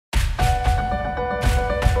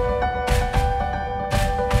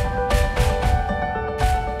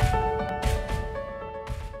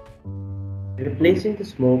Replacing the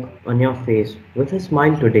smoke on your face with a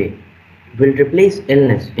smile today will replace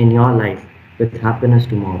illness in your life with happiness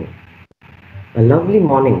tomorrow. A lovely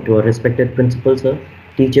morning to our respected principal sir,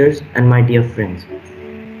 teachers and my dear friends.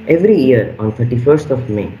 Every year on 31st of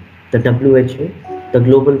May, the WHO, the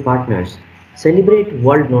global partners, celebrate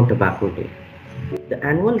World No Tobacco Day. The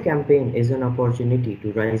annual campaign is an opportunity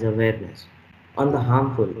to raise awareness on the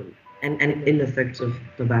harmful and ill effects of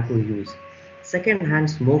tobacco use, second-hand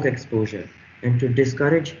smoke exposure, and to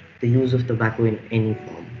discourage the use of tobacco in any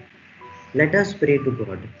form. Let us pray to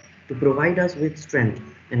God to provide us with strength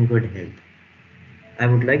and good health. I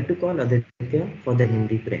would like to call Aditya for the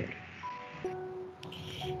Hindi prayer.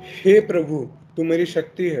 हे प्रभु, तू मेरी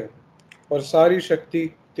शक्ति है और सारी शक्ति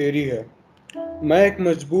तेरी है। मैं एक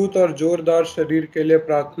मजबूत और जोरदार शरीर के लिए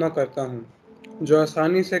प्रार्थना करता हूँ, जो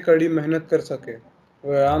आसानी से कड़ी मेहनत कर सके,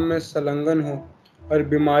 व्यायाम में संलग्न हो और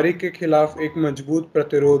बीमारी के खिलाफ एक मजबूत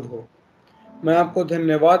प्रतिरोध हो। मैं आपको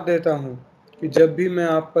धन्यवाद देता हूँ कि जब भी मैं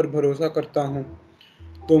आप पर भरोसा करता हूँ,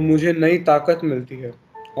 तो मुझे नई ताकत मिलती है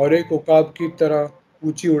और एक उकाब की तरह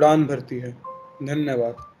ऊंची उड़ान भरती है।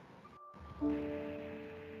 धन्यवाद।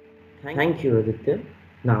 Thank you, Aditya.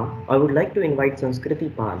 Now, I would like to invite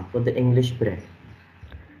Sanskriti Pal for the English prayer.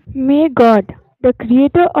 May God, the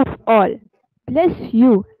Creator of all, bless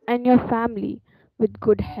you and your family with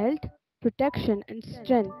good health, protection, and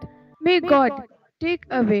strength. May God take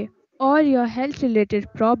away all your health related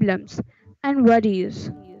problems and worries,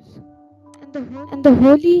 and the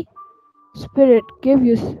Holy Spirit give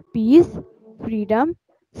you peace, freedom,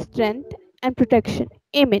 strength, and protection.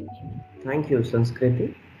 Amen. Thank you,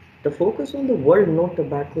 Sanskriti. The focus on the World No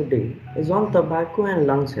Tobacco Day is on tobacco and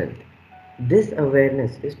lungs health. This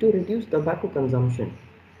awareness is to reduce tobacco consumption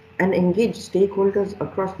and engage stakeholders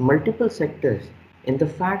across multiple sectors in the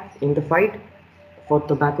fight for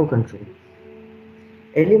tobacco control.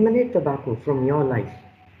 Eliminate tobacco from your life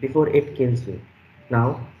before it kills you.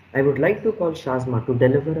 Now, I would like to call Shazma to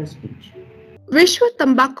deliver a speech. विश्व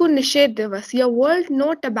तंबाकू निषेध दिवस या world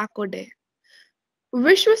no tobacco day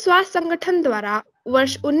विश्व स्वास्थ्य संगठन द्वारा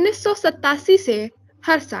वर्ष 1987 से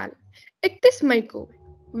हर साल 31 मई को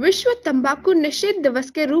विश्व तंबाकू निषेध दिवस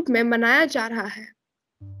के रूप में मनाया जा रहा है।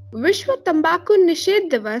 विश्व तंबाकू निषेध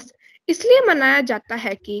दिवस इसलिए मनाया जाता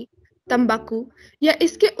है कि तंबाकू या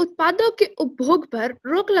इसके उत्पादों के उपभोग पर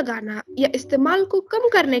रोक लगाना या इस्तेमाल को कम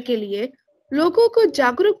करने के लिए लोगों को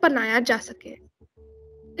जागरूक बनाया जा सके।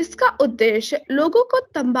 इसका उद्देश्य लोगों को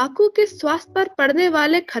तंबाकू के स्वास्थ्य पर पड़ने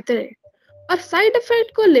वाले खतरे और साइड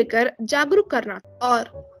इफेक्ट को लेकर जागरूक करना और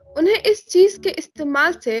उन्हें इस चीज के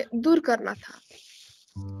इस्तेमाल से दूर करना था।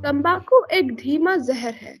 तंबाकू एक धीमा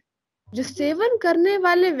जहर है जो सेवन करने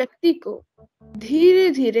वाले व्यक्ति को धीरे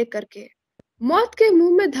धीरे करके मौत के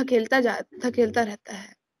मुंह में धकेलता रहता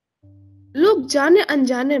है। लोग जाने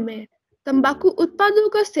अनजाने में तंबाकू उत्पादों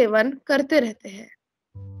का सेवन करते रहते हैं।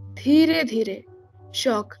 धीरे धीरे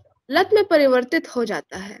शौक लत में परिवर्तित हो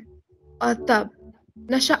जाता है और तब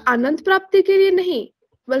नशा आनंद प्राप्ति के लिए नहीं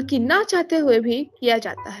बल्कि ना चाहते हुए भी किया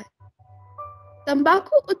जाता है।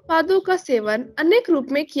 तंबाकू उत्पादों का सेवन अनेक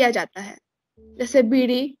रूप में किया जाता है, जैसे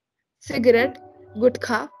बीड़ी, सिगरेट,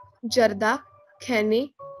 गुटखा, जर्दा, खैनी,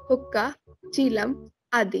 हुक्का, चीलम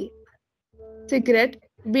आदि। सिगरेट,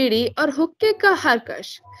 बीड़ी और हुक्के का हर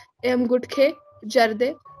कश एवं गुटखे,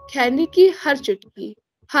 जर्दे, खैनी की हर चुटकी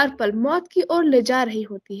हर पल मौत की ओर ले जा रही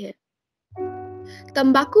होती है।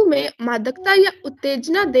 तंबाकू में मादकता या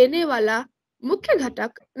उत्तेजना देने वाला मुख्य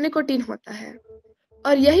घटक निकोटीन होता है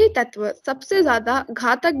और यही तत्व सबसे ज्यादा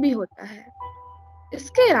घातक भी होता है।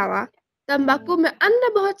 इसके अलावा तंबाकू में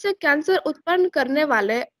अन्य बहुत से कैंसर उत्पन्न करने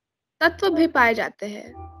वाले तत्व भी पाए जाते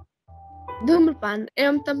हैं। धूम्रपान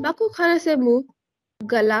एवं तंबाकू खाने से मुंह,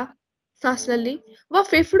 गला, सांस नली व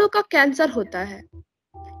फेफड़ों का कैंसर होता है।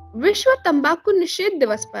 विश्व तंबाकू निषेध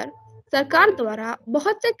दिवस पर सरकार द्वारा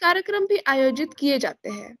बहुत से कार्यक्रम भी आयोजित किए जाते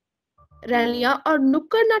हैं। रैलियां और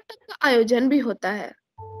नुक्कड़ नाटक का आयोजन भी होता है।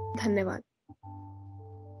 धन्यवाद।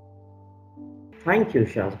 Thank you,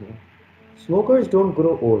 Shazma. Smokers don't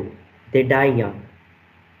grow old, they die young.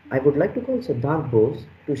 I would like to call Siddhant Bose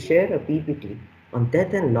to share a PPT on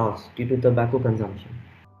death and loss due to tobacco consumption.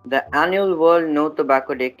 The annual World No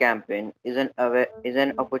Tobacco Day campaign is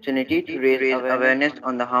an opportunity to raise awareness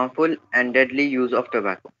on the harmful and deadly use of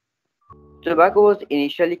tobacco. Tobacco was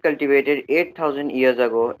initially cultivated 8,000 years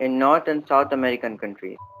ago in North and South American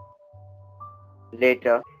countries.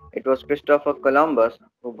 Later, it was Christopher Columbus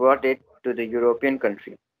who brought it to the European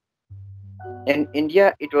country. In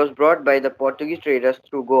India, it was brought by the Portuguese traders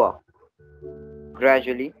through Goa.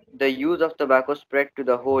 Gradually, the use of tobacco spread to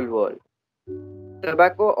the whole world.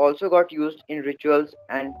 Tobacco also got used in rituals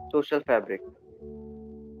and social fabric.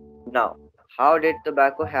 Now, How did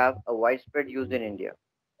tobacco have a widespread use in India?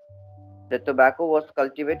 The tobacco was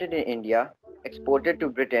cultivated in India, exported to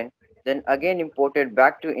Britain, then again imported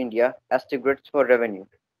back to India as cigarettes for revenue.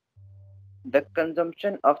 The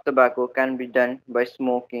consumption of tobacco can be done by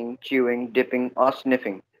smoking, chewing, dipping, or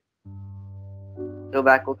sniffing.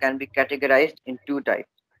 Tobacco can be categorized in two types: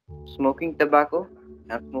 smoking tobacco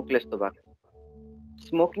and smokeless tobacco.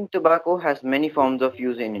 Smoking tobacco has many forms of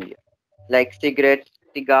use in India, like cigarettes,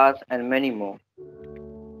 cigars, and many more.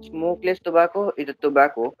 Smokeless tobacco is a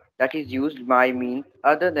tobacco that is used by means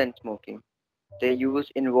other than smoking. The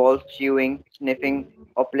use involves chewing, sniffing,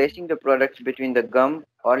 or placing the products between the gum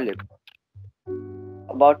or lip.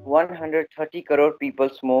 About 130 crore people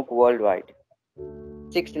smoke worldwide.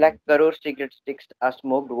 6 lakh crore cigarette sticks are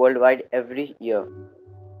smoked worldwide every year.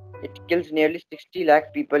 It kills nearly 60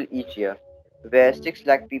 lakh people each year, where 6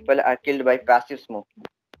 lakh people are killed by passive smoking.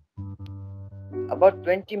 About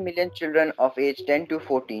 20 million children of age 10 to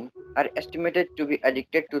 14 are estimated to be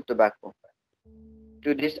addicted to tobacco.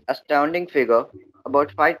 To this astounding figure,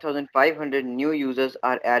 about 5,500 new users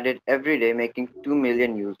are added every day, making 2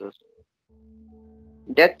 million users.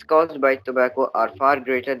 Deaths caused by tobacco are far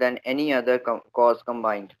greater than any other cause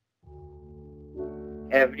combined.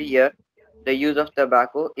 Every year, the use of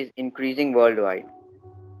tobacco is increasing worldwide.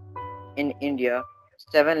 In India,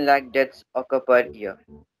 7 lakh deaths occur per year.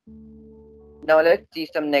 Now let's see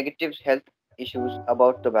some negative health issues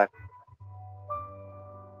about tobacco.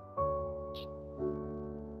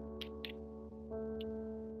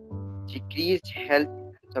 Decreased health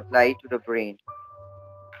supply to the brain,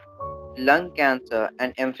 lung cancer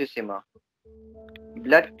and emphysema,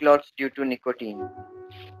 blood clots due to nicotine,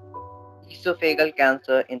 esophageal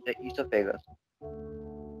cancer in the esophagus,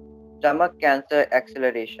 stomach cancer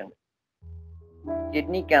acceleration,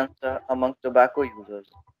 kidney cancer among tobacco users,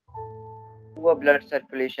 poor blood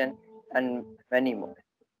circulation, and many more.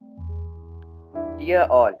 Dear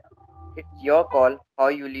all, it's your call how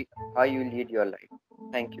you lead your life.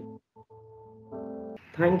 Thank you.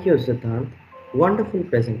 Thank you, Siddhant. Wonderful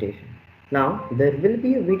presentation. Now, there will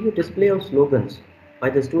be a video display of slogans by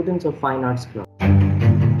the students of Fine Arts Club.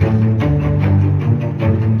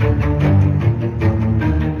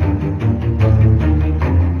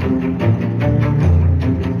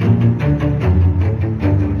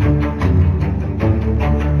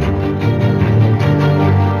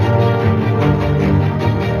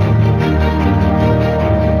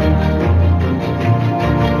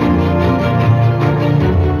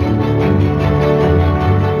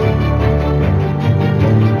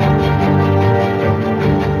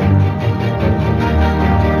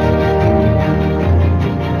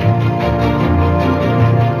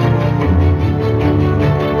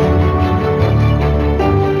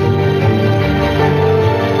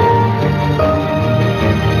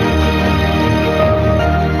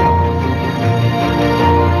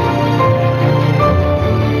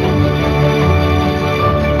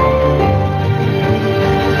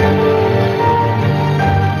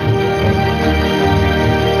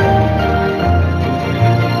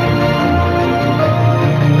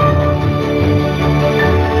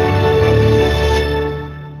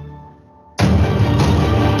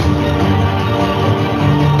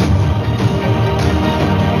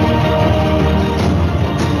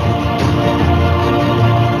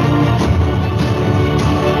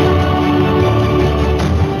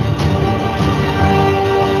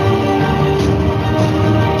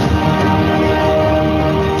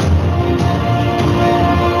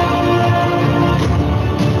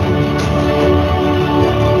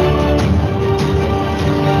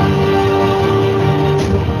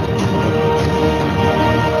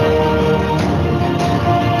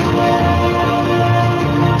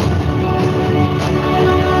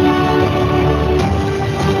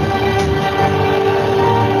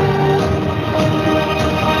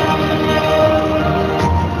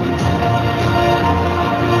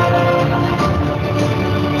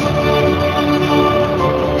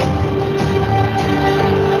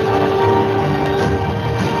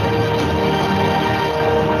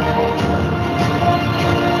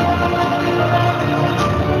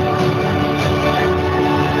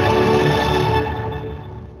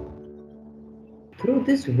 Through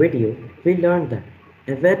this video, we learned that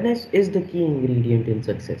awareness is the key ingredient in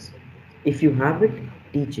success. If you have it,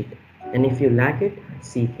 teach it, and if you lack it,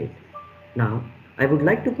 seek it. Now, I would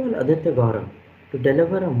like to call Aditya Gaurav to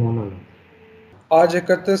deliver a monologue. आज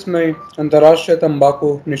 31 मई अंतर्राष्ट्रीय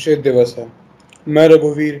तंबाकू निषेध दिवस है। मैं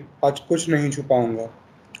रघुवीर आज कुछ नहीं छुपाऊंगा।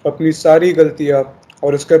 अपनी सारी गलतियां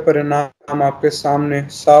और उसके परिणाम आपके सामने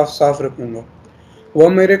साफ साफ रखूंगा। वह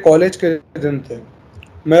मेरे कॉलेज के दिन थे।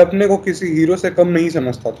 मैं अपने को किसी हीरो से कम नहीं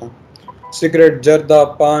समझता था। सिगरेट, जर्दा,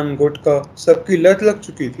 पान, गुटखा सबकी लत लग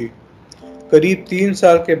चुकी थी। करीब 3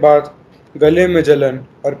 साल के बाद गले में जलन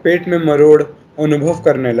और पेट में मरोड़ अनुभव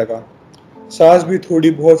करने लगा। सांस भी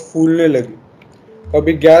थोड़ी बहुत फूलने लगी।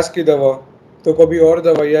 कभी गैस की दवा तो कभी और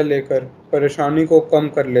दवाइयाँ लेकर परेशानी को कम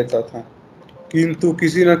कर लेता था, किंतु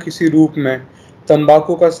किसी न किसी रूप में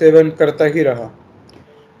तंबाकू का सेवन करता ही रहा।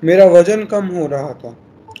 मेरा वजन कम हो रहा था,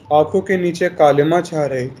 आंखों के नीचे कालिमा छा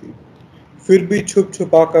रही थी, फिर भी छुप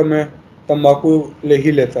छुपा कर मैं तंबाकू ले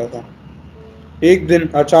ही लेता था। एक दिन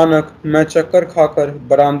अचानक मैं चक्कर खाकर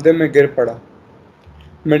बरामदे में गिर पड़ा।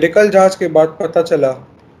 मेडिकल जांच के बाद पता चला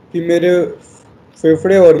कि मेरे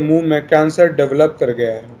फेफड़े और मुंह में कैंसर डेवलप कर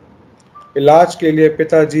गया है। इलाज के लिए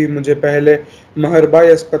पिताजी मुझे पहले महरबाई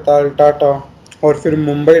अस्पताल टाटा और फिर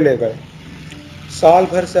मुंबई ले गए। साल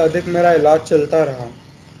भर से अधिक मेरा इलाज चलता रहा।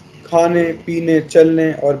 खाने पीने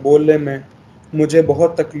चलने और बोलने में मुझे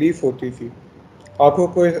बहुत तकलीफ होती थी। आंखों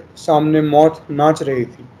के सामने मौत नाच रही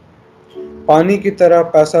थी। पानी की तरह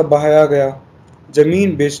पैसा बहाया गया,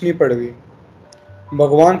 जमीन बेचनी पड़ गई।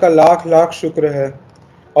 भगवान का लाख लाख शुक्र है,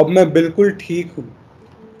 अब मैं बिल्कुल ठीक हूँ।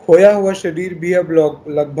 खोया हुआ शरीर भी अब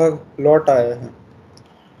लगभग लौट आया है।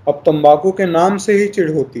 अब तंबाकू के नाम से ही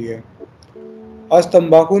चिढ़ होती है। आज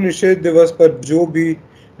तंबाकू निषेध दिवस पर जो भी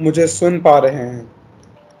मुझे सुन पा रहे हैं,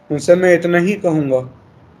 उनसे मैं इतना ही कहूँगा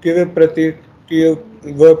कि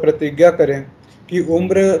वह प्रतिज्ञा करें कि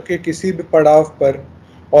उम्र के किसी भी पड़ाव पर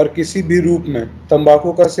और किसी भी रूप में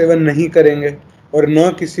तंबाकू का सेवन नहीं करेंगे और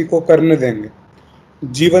न किसी को करने देंगे।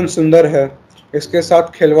 जीवन सुंदर है, इसके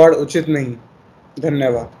साथ खिलवाड़ उचित नहीं।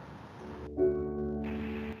 धन्यवाद।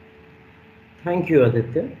 Thank you,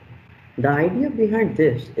 Aditya. The idea behind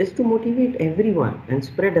this is to motivate everyone and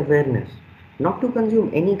spread awareness not to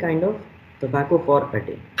consume any kind of tobacco for a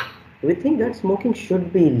day. We think that smoking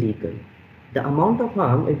should be illegal. The amount of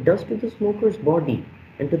harm it does to the smoker's body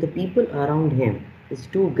and to the people around him is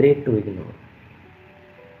too great to ignore.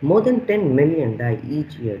 More than 10 million die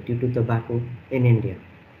each year due to tobacco in India.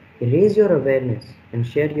 Raise your awareness and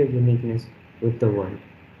share your uniqueness with the world.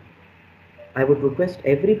 I would request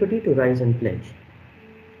everybody to rise and pledge.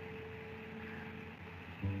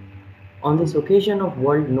 On this occasion of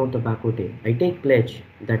World No Tobacco Day, I take pledge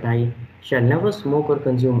that I shall never smoke or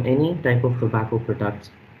consume any type of tobacco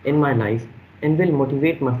products in my life and will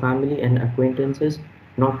motivate my family and acquaintances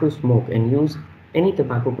not to smoke and use any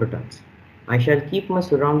tobacco products. I shall keep my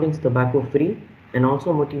surroundings tobacco free and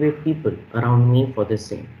also motivate people around me for the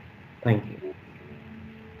same. Thank you.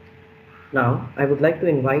 Now, I would like to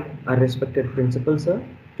invite our respected principal sir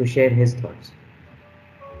to share his thoughts.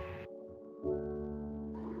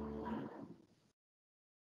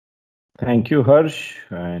 Thank you, Harsh,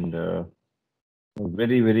 and a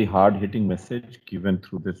very, very hard-hitting message given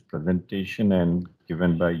through this presentation and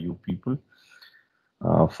given by you people.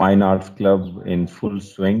 Fine Arts Club in full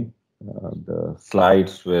swing. The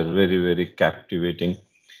slides were very, very captivating,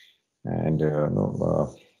 and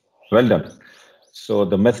well done. So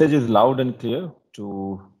the message is loud and clear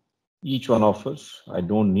to each one of us. I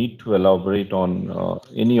don't need to elaborate on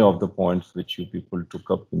any of the points which you people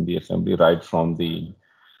took up in the assembly, right from the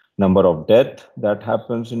number of death that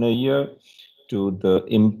happens in a year to the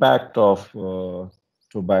impact of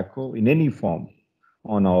tobacco in any form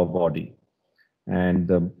on our body. And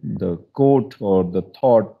the quote or the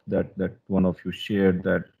thought that one of you shared,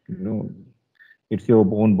 that it's your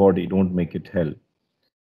own body, don't make it hell.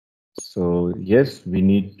 So yes, we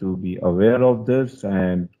need to be aware of this,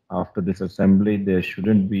 and after this assembly, there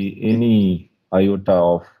shouldn't be any iota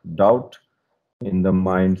of doubt in the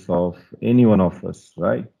minds of any one of us,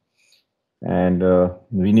 right? And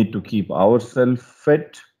we need to keep ourselves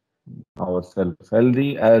fit, ourselves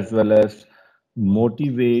healthy, as well as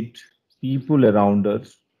motivate people around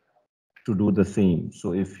us to do the same.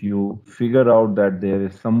 So if you figure out that there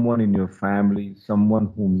is someone in your family,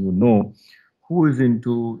 someone whom you know, who is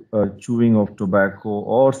into chewing of tobacco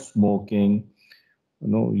or smoking,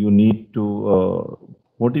 you need to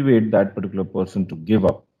motivate that particular person to give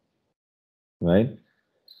up, right?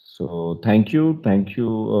 So thank you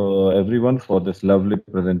everyone for this lovely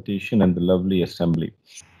presentation and the lovely assembly.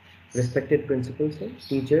 Respected principals, sir,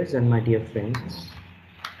 teachers, and my dear friends,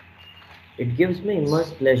 it gives me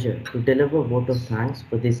immense pleasure to deliver a vote of thanks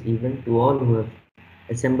for this event to all who have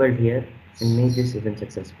assembled here and made this event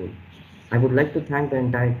successful. I would like to thank the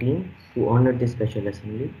entire team who honored this special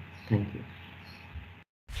assembly. Thank you.